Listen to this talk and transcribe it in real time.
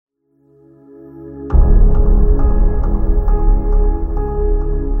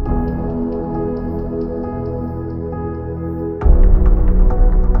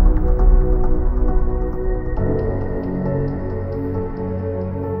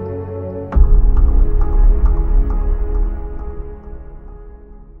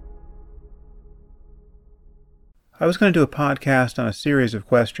I was going to do a podcast on a series of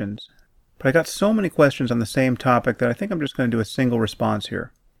questions, but I got so many questions on the same topic that I think I'm just going to do a single response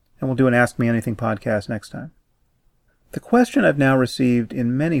here, and we'll do an Ask Me Anything podcast next time. The question I've now received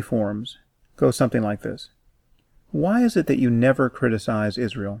in many forms goes something like this. Why is it that you never criticize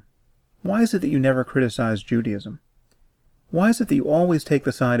Israel? Why is it that you never criticize Judaism? Why is it that you always take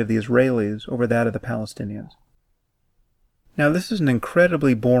the side of the Israelis over that of the Palestinians? Now, this is an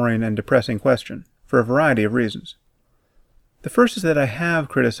incredibly boring and depressing question, for a variety of reasons. The first is that I have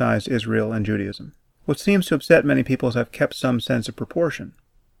criticized Israel and Judaism. What seems to upset many people is I've kept some sense of proportion.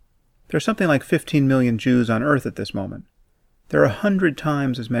 There are something like 15 million Jews on earth at this moment. There are 100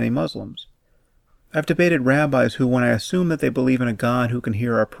 times as many Muslims. I've debated rabbis who, when I assume that they believe in a God who can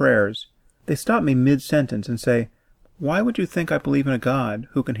hear our prayers, they stop me mid-sentence and say, "Why would you think I believe in a God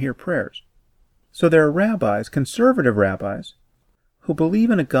who can hear prayers?" So there are rabbis, conservative rabbis, who believe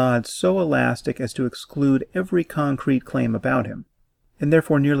in a God so elastic as to exclude every concrete claim about him, and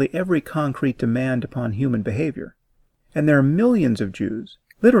therefore nearly every concrete demand upon human behavior. And there are millions of Jews,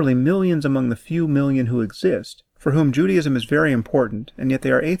 literally millions among the few million who exist, for whom Judaism is very important, and yet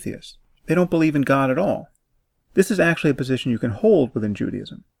they are atheists. They don't believe in God at all. This is actually a position you can hold within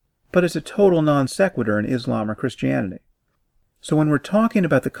Judaism, but it's a total non sequitur in Islam or Christianity. So when we're talking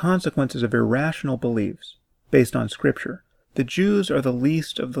about the consequences of irrational beliefs based on Scripture, the Jews are the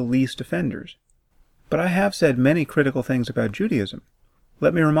least of the least offenders. But I have said many critical things about Judaism.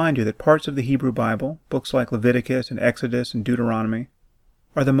 Let me remind you that parts of the Hebrew Bible, books like Leviticus and Exodus and Deuteronomy,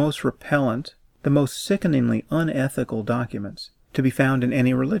 are the most repellent, the most sickeningly unethical documents to be found in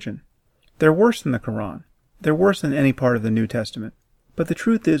any religion. They're worse than the Quran. They're worse than any part of the New Testament. But the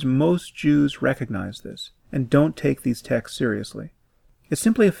truth is, most Jews recognize this and don't take these texts seriously. It's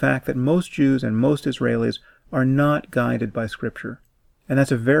simply a fact that most Jews and most Israelis are not guided by Scripture, and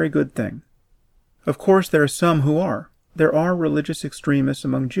that's a very good thing. Of course, there are some who are. There are religious extremists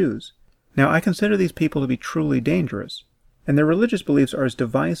among Jews. Now, I consider these people to be truly dangerous, and their religious beliefs are as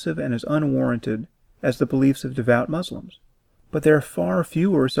divisive and as unwarranted as the beliefs of devout Muslims. But there are far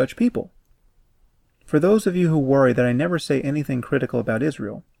fewer such people. For those of you who worry that I never say anything critical about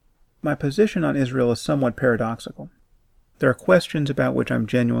Israel, my position on Israel is somewhat paradoxical. There are questions about which I'm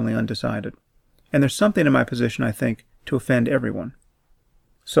genuinely undecided, and there's something in my position, I think, to offend everyone.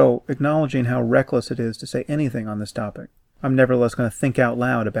 So, acknowledging how reckless it is to say anything on this topic, I'm nevertheless going to think out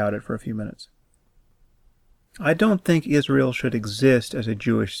loud about it for a few minutes. I don't think Israel should exist as a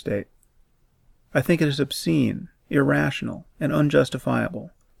Jewish state. I think it is obscene, irrational, and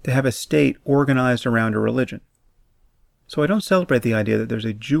unjustifiable to have a state organized around a religion. So I don't celebrate the idea that there's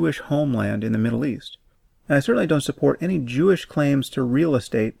a Jewish homeland in the Middle East, and I certainly don't support any Jewish claims to real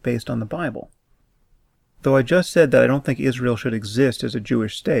estate based on the Bible. Though I just said that I don't think Israel should exist as a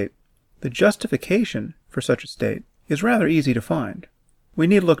Jewish state, the justification for such a state is rather easy to find. We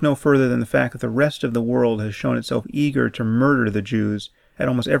need look no further than the fact that the rest of the world has shown itself eager to murder the Jews at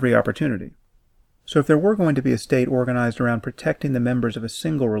almost every opportunity. So if there were going to be a state organized around protecting the members of a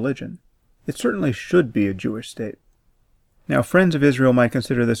single religion, it certainly should be a Jewish state. Now, friends of Israel might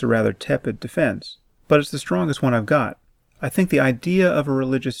consider this a rather tepid defense, but it's the strongest one I've got. I think the idea of a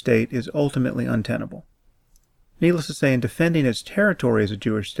religious state is ultimately untenable. Needless to say, in defending its territory as a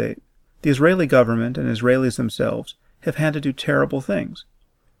Jewish state, the Israeli government and Israelis themselves have had to do terrible things.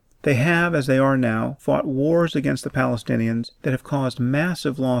 They have, as they are now, fought wars against the Palestinians that have caused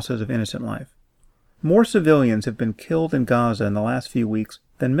massive losses of innocent life. More civilians have been killed in Gaza in the last few weeks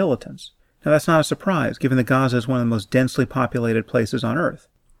than militants. Now, that's not a surprise, given that Gaza is one of the most densely populated places on earth.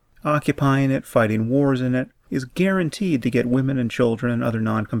 Occupying it, fighting wars in it, is guaranteed to get women and children and other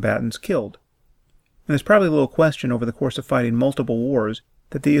non-combatants killed. And there's probably little question over the course of fighting multiple wars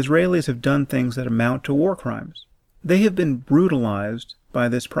that the Israelis have done things that amount to war crimes. They have been brutalized by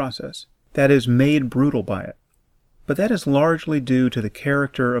this process, that is, made brutal by it. But that is largely due to the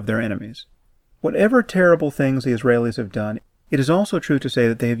character of their enemies. Whatever terrible things the Israelis have done, it is also true to say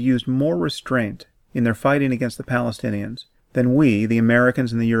that they have used more restraint in their fighting against the Palestinians than we, the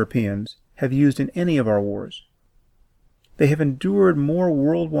Americans and the Europeans, have used in any of our wars. They have endured more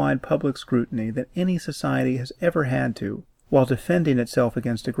worldwide public scrutiny than any society has ever had to while defending itself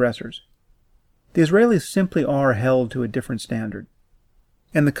against aggressors. The Israelis simply are held to a different standard.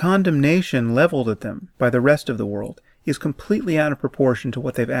 And the condemnation leveled at them by the rest of the world is completely out of proportion to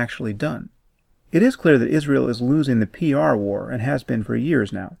what they've actually done. It is clear that Israel is losing the PR war and has been for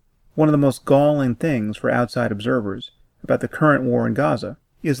years now. One of the most galling things for outside observers about the current war in Gaza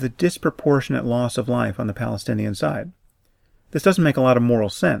is the disproportionate loss of life on the Palestinian side. This doesn't make a lot of moral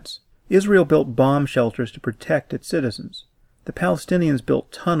sense. Israel built bomb shelters to protect its citizens. The Palestinians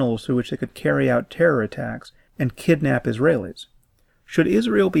built tunnels through which they could carry out terror attacks and kidnap Israelis. Should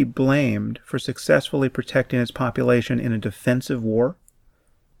Israel be blamed for successfully protecting its population in a defensive war?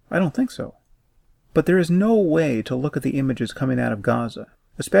 I don't think so. But there is no way to look at the images coming out of Gaza,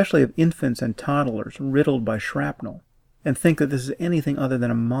 especially of infants and toddlers riddled by shrapnel, and think that this is anything other than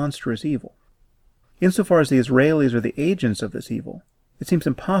a monstrous evil. Insofar as the Israelis are the agents of this evil, it seems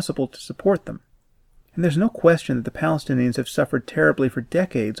impossible to support them. And there's no question that the Palestinians have suffered terribly for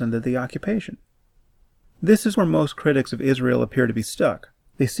decades under the occupation. This is where most critics of Israel appear to be stuck.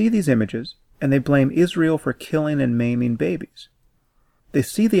 They see these images, and they blame Israel for killing and maiming babies. They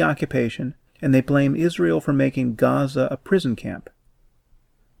see the occupation, and they blame Israel for making Gaza a prison camp.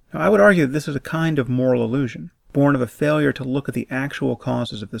 Now, I would argue that this is a kind of moral illusion, born of a failure to look at the actual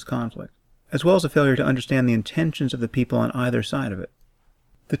causes of this conflict, as well as a failure to understand the intentions of the people on either side of it.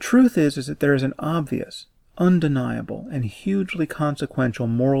 The truth is that there is an obvious, undeniable, and hugely consequential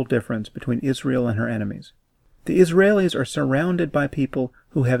moral difference between Israel and her enemies. The Israelis are surrounded by people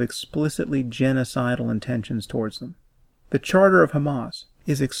who have explicitly genocidal intentions towards them. The charter of Hamas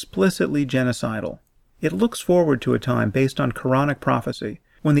is explicitly genocidal. It looks forward to a time based on Quranic prophecy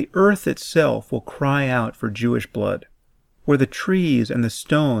when the earth itself will cry out for Jewish blood, where the trees and the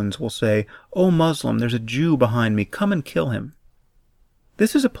stones will say, "O Muslim, there's a Jew behind me, come and kill him."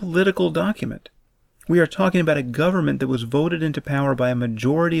 This is a political document. We are talking about a government that was voted into power by a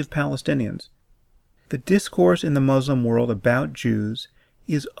majority of Palestinians. The discourse in the Muslim world about Jews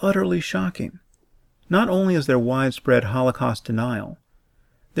is utterly shocking. Not only is there widespread Holocaust denial,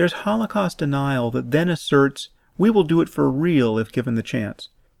 there's Holocaust denial that then asserts, we will do it for real if given the chance.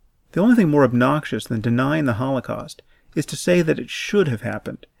 The only thing more obnoxious than denying the Holocaust is to say that it should have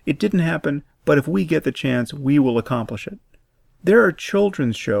happened. It didn't happen, but if we get the chance, we will accomplish it. There are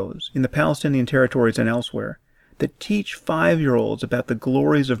children's shows in the Palestinian territories and elsewhere that teach 5-year-olds about the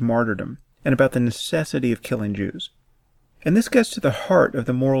glories of martyrdom and about the necessity of killing Jews. And this gets to the heart of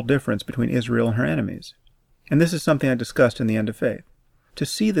the moral difference between Israel and her enemies. And this is something I discussed in The End of Faith. To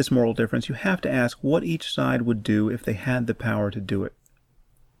see this moral difference, you have to ask what each side would do if they had the power to do it.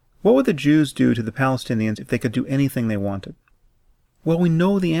 What would the Jews do to the Palestinians if they could do anything they wanted? Well, we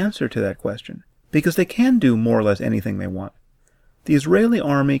know the answer to that question, because they can do more or less anything they want. The Israeli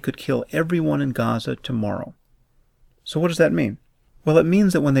army could kill everyone in Gaza tomorrow. So what does that mean? Well, it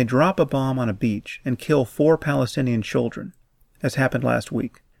means that when they drop a bomb on a beach and kill 4 Palestinian children, as happened last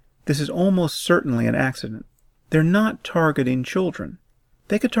week, this is almost certainly an accident. They're not targeting children.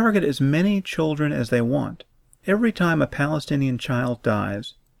 They could target as many children as they want. Every time a Palestinian child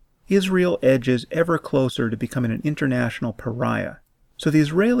dies, Israel edges ever closer to becoming an international pariah. So the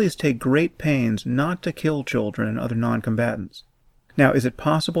Israelis take great pains not to kill children and other non-combatants. Now, is it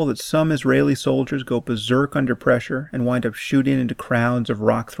possible that some Israeli soldiers go berserk under pressure and wind up shooting into crowds of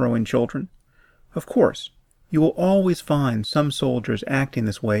rock-throwing children? Of course. You will always find some soldiers acting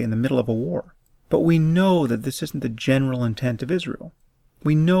this way in the middle of a war. But we know that this isn't the general intent of Israel.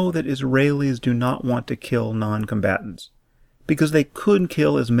 We know that Israelis do not want to kill non-combatants, because they could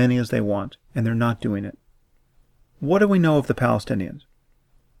kill as many as they want, and they're not doing it. What do we know of the Palestinians?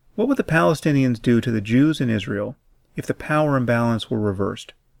 What would the Palestinians do to the Jews in Israel if the power imbalance were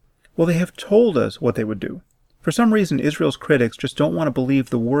reversed? Well, they have told us what they would do. For some reason, Israel's critics just don't want to believe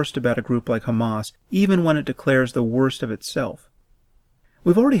the worst about a group like Hamas, even when it declares the worst of itself.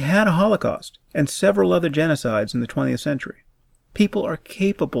 We've already had a Holocaust and several other genocides in the 20th century. People are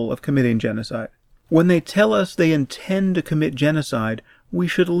capable of committing genocide. When they tell us they intend to commit genocide, we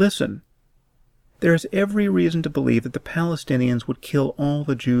should listen. There is every reason to believe that the Palestinians would kill all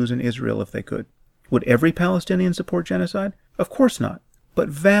the Jews in Israel if they could. Would every Palestinian support genocide? Of course not. But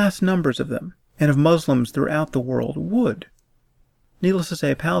vast numbers of them, and of Muslims throughout the world, would. Needless to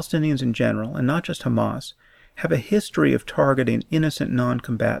say, Palestinians in general, and not just Hamas, have a history of targeting innocent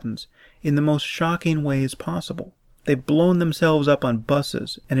non-combatants in the most shocking ways possible. They've blown themselves up on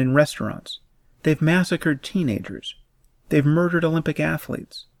buses and in restaurants. They've massacred teenagers. They've murdered Olympic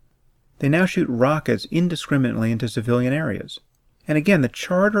athletes. They now shoot rockets indiscriminately into civilian areas. And again, the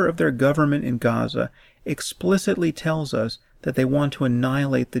charter of their government in Gaza explicitly tells us that they want to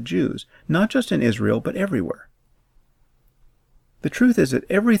annihilate the Jews, not just in Israel, but everywhere. The truth is that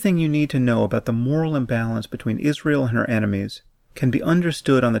everything you need to know about the moral imbalance between Israel and her enemies can be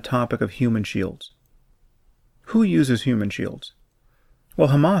understood on the topic of human shields. Who uses human shields? Well,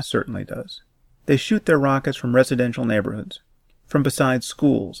 Hamas certainly does. They shoot their rockets from residential neighborhoods, from beside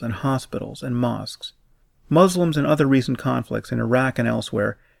schools and hospitals and mosques. Muslims in other recent conflicts in Iraq and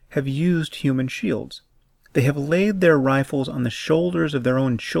elsewhere have used human shields. They have laid their rifles on the shoulders of their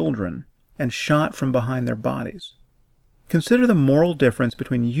own children and shot from behind their bodies. Consider the moral difference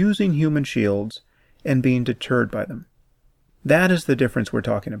between using human shields and being deterred by them. That is the difference we're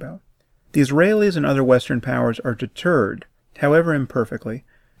talking about. The Israelis and other Western powers are deterred, however imperfectly,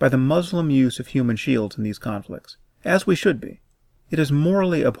 by the Muslim use of human shields in these conflicts, as we should be. It is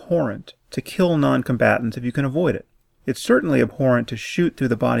morally abhorrent to kill non-combatants if you can avoid it. It's certainly abhorrent to shoot through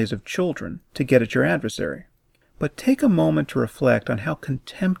the bodies of children to get at your adversary. But take a moment to reflect on how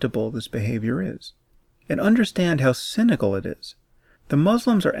contemptible this behavior is, and understand how cynical it is. The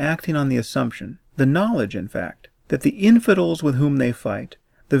Muslims are acting on the assumption, the knowledge in fact, that the infidels with whom they fight,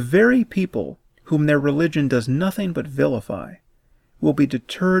 the very people whom their religion does nothing but vilify, will be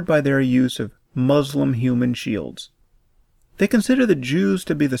deterred by their use of Muslim human shields. They consider the Jews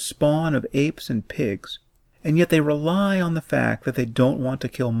to be the spawn of apes and pigs, and yet they rely on the fact that they don't want to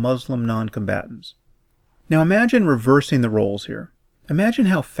kill Muslim non-combatants. Now imagine reversing the roles here. Imagine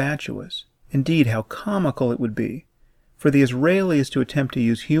how fatuous, indeed how comical it would be, for the Israelis to attempt to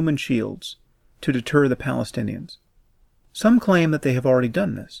use human shields to deter the Palestinians. Some claim that they have already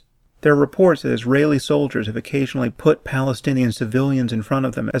done this. There are reports that Israeli soldiers have occasionally put Palestinian civilians in front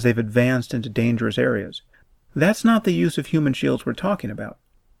of them as they've advanced into dangerous areas. That's not the use of human shields we're talking about.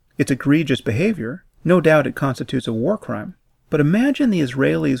 It's egregious behavior. No doubt it constitutes a war crime. But imagine the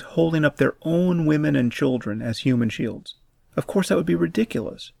Israelis holding up their own women and children as human shields. Of course, that would be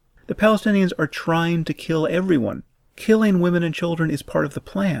ridiculous. The Palestinians are trying to kill everyone. Killing women and children is part of the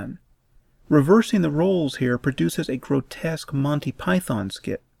plan. Reversing the roles here produces a grotesque Monty Python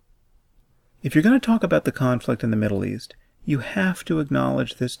skit. If you're going to talk about the conflict in the Middle East, you have to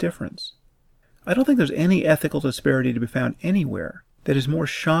acknowledge this difference. I don't think there's any ethical disparity to be found anywhere that is more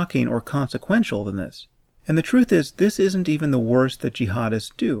shocking or consequential than this. And the truth is, this isn't even the worst that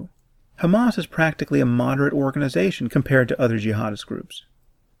jihadists do. Hamas is practically a moderate organization compared to other jihadist groups.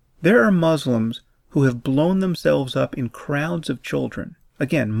 There are Muslims who have blown themselves up in crowds of children,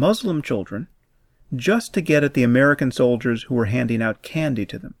 again, Muslim children, just to get at the American soldiers who were handing out candy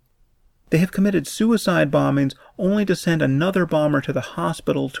to them. They have committed suicide bombings only to send another bomber to the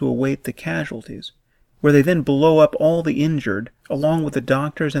hospital to await the casualties, where they then blow up all the injured, along with the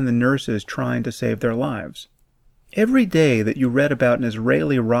doctors and the nurses trying to save their lives. Every day that you read about an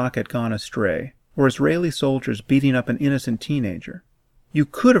Israeli rocket gone astray, or Israeli soldiers beating up an innocent teenager, you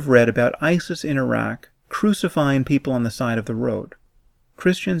could have read about ISIS in Iraq crucifying people on the side of the road,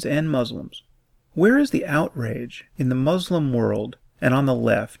 Christians and Muslims. Where is the outrage in the Muslim world and on the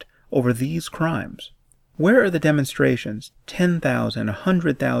left over these crimes? Where are the demonstrations, 10,000,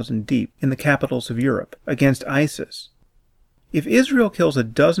 100,000 deep, in the capitals of Europe against ISIS? If Israel kills a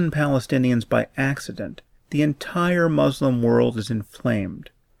dozen Palestinians by accident, the entire Muslim world is inflamed.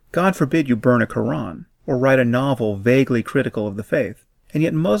 God forbid you burn a Quran or write a novel vaguely critical of the faith. And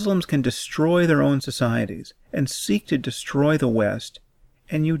yet Muslims can destroy their own societies and seek to destroy the West,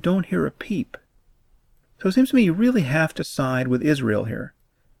 and you don't hear a peep. So it seems to me you really have to side with Israel here.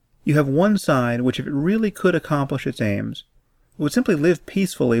 You have one side which, if it really could accomplish its aims, would simply live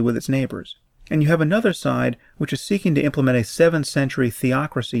peacefully with its neighbors. And you have another side which is seeking to implement a 7th century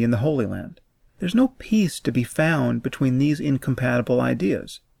theocracy in the Holy Land. There's no peace to be found between these incompatible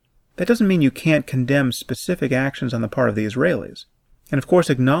ideas. That doesn't mean you can't condemn specific actions on the part of the Israelis. And of course,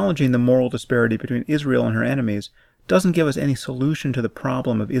 acknowledging the moral disparity between Israel and her enemies doesn't give us any solution to the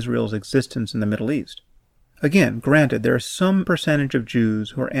problem of Israel's existence in the Middle East. Again, granted, there is some percentage of Jews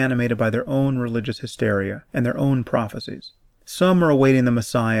who are animated by their own religious hysteria and their own prophecies. Some are awaiting the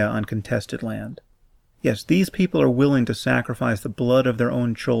Messiah on contested land. Yes, these people are willing to sacrifice the blood of their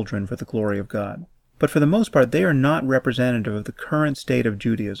own children for the glory of God. But for the most part, they are not representative of the current state of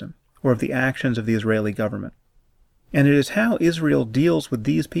Judaism or of the actions of the Israeli government. And it is how Israel deals with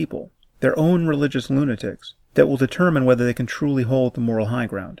these people, their own religious lunatics, that will determine whether they can truly hold the moral high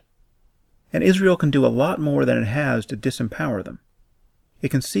ground. And Israel can do a lot more than it has to disempower them.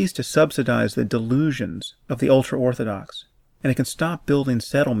 It can cease to subsidize the delusions of the ultra-Orthodox, and it can stop building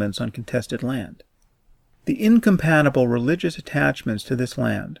settlements on contested land. The incompatible religious attachments to this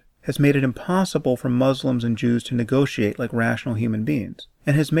land has made it impossible for Muslims and Jews to negotiate like rational human beings,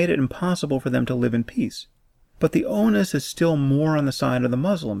 and has made it impossible for them to live in peace. But the onus is still more on the side of the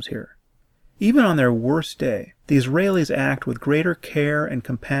Muslims here. Even on their worst day, the Israelis act with greater care and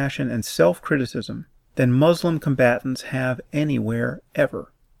compassion and self-criticism than Muslim combatants have anywhere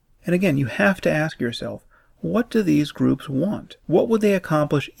ever. And again, you have to ask yourself, what do these groups want? What would they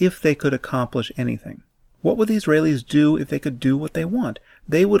accomplish if they could accomplish anything? What would the Israelis do if they could do what they want?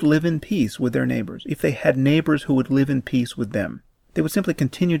 They would live in peace with their neighbors, if they had neighbors who would live in peace with them. They would simply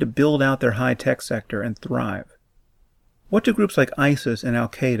continue to build out their high-tech sector and thrive. What do groups like ISIS and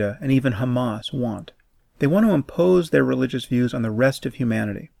Al-Qaeda and even Hamas want? They want to impose their religious views on the rest of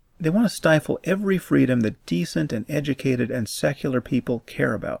humanity. They want to stifle every freedom that decent and educated and secular people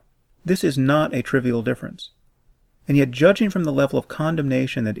care about. This is not a trivial difference. And yet, judging from the level of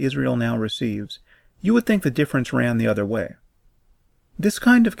condemnation that Israel now receives, you would think the difference ran the other way. This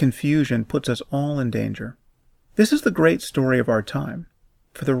kind of confusion puts us all in danger. This is the great story of our time.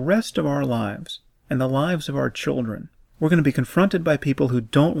 For the rest of our lives, and the lives of our children, we're going to be confronted by people who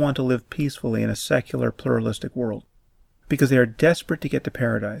don't want to live peacefully in a secular, pluralistic world, because they are desperate to get to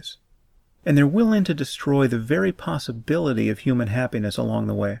paradise, and they're willing to destroy the very possibility of human happiness along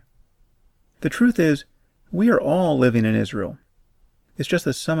the way. The truth is, we are all living in Israel. It's just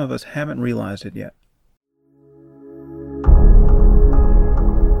that some of us haven't realized it yet.